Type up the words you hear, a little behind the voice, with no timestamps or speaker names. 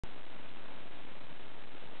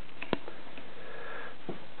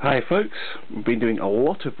Hi folks, we've been doing a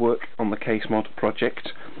lot of work on the case mod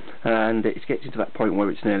project and it's getting to that point where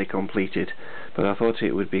it's nearly completed, but I thought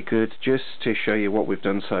it would be good just to show you what we've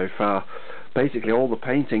done so far. Basically all the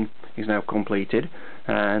painting is now completed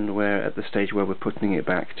and we're at the stage where we're putting it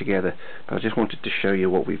back together, but I just wanted to show you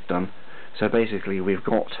what we've done. So basically we've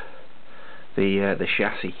got the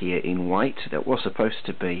chassis here in white. That was supposed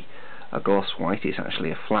to be a gloss white, it's actually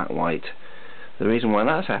a flat white. The reason why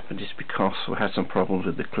that's happened is because we had some problems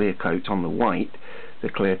with the clear coat on the white. The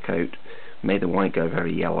clear coat made the white go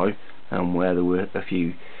very yellow, and where there were a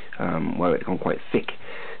few where it had gone quite thick,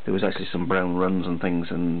 there was actually some brown runs and things,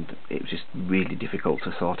 and it was just really difficult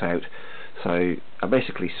to sort out. So I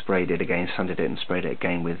basically sprayed it again, sanded it and sprayed it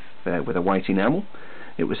again with a white enamel.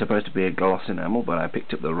 It was supposed to be a gloss enamel, but I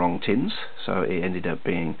picked up the wrong tins, so it ended up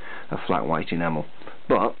being a flat white enamel.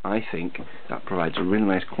 But I think that provides a really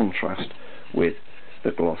nice contrast with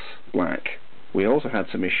the gloss black. We also had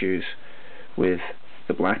some issues with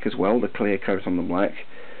the black as well. The clear coat on the black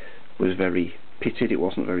was very pitted, it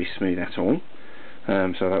wasn't very smooth at all,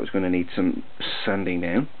 so that was going to need some sanding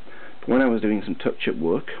down. But when I was doing some touch-up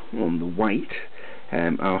work on the white,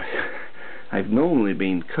 I've normally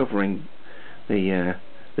been covering the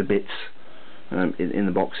bits in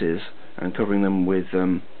the boxes and covering them with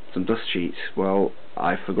some dust sheets. Well,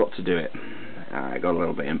 I forgot to do it. I got a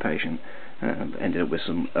little bit impatient and ended up with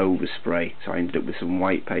some overspray, so I ended up with some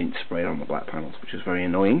white paint sprayed on the black panels, which was very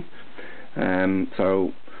annoying.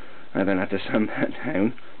 So I then had to sand that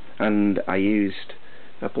down, and I used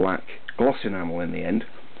a black gloss enamel in the end.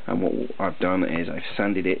 And what I've done is I've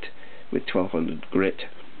sanded it with 1200 grit,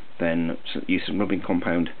 then used some rubbing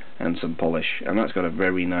compound and some polish, and that's got a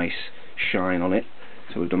very nice shine on it.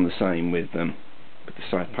 So we've done the same with the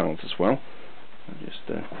side panels as well. I'll just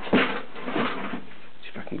see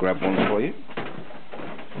if I can grab one for you.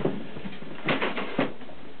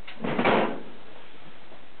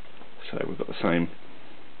 So we've got the same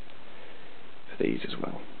for these as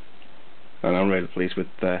well, and I'm really pleased with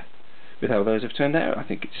how those have turned out. I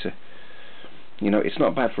think it's it's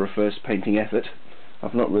not bad for a first painting effort.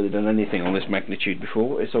 I've not really done anything on this magnitude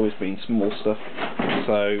before. It's always been small stuff,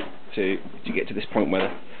 so to get to this point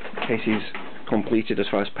where the case is completed as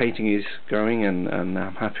far as painting is going, and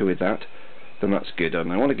I'm happy with that, then that's good.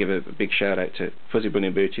 And I want to give a big shout out to Fuzzy Bunny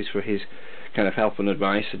Booties for his kind of help and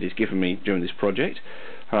advice that he's given me during this project,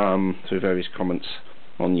 through various comments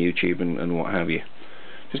on YouTube and what have you.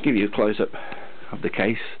 Just give you a close-up of the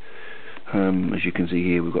case. As you can see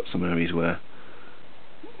here, we've got some areas where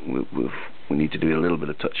we need to do a little bit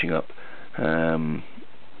of touching up, but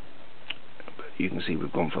you can see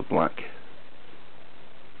we've gone for black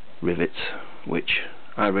rivets, which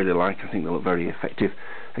I really like. I think they look very effective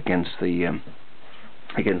against the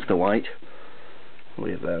white.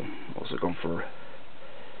 We've also gone for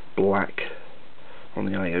black on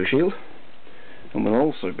the IO shield, and we'll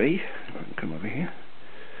also be, if I can come over here,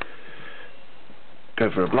 go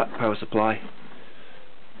for a black power supply,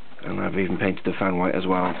 and I've even painted the fan white as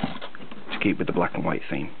well to keep with the black and white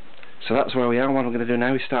theme. So that's where we are. What I'm going to do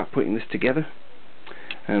now is start putting this together,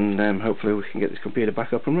 and hopefully we can get this computer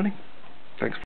back up and running. Thanks.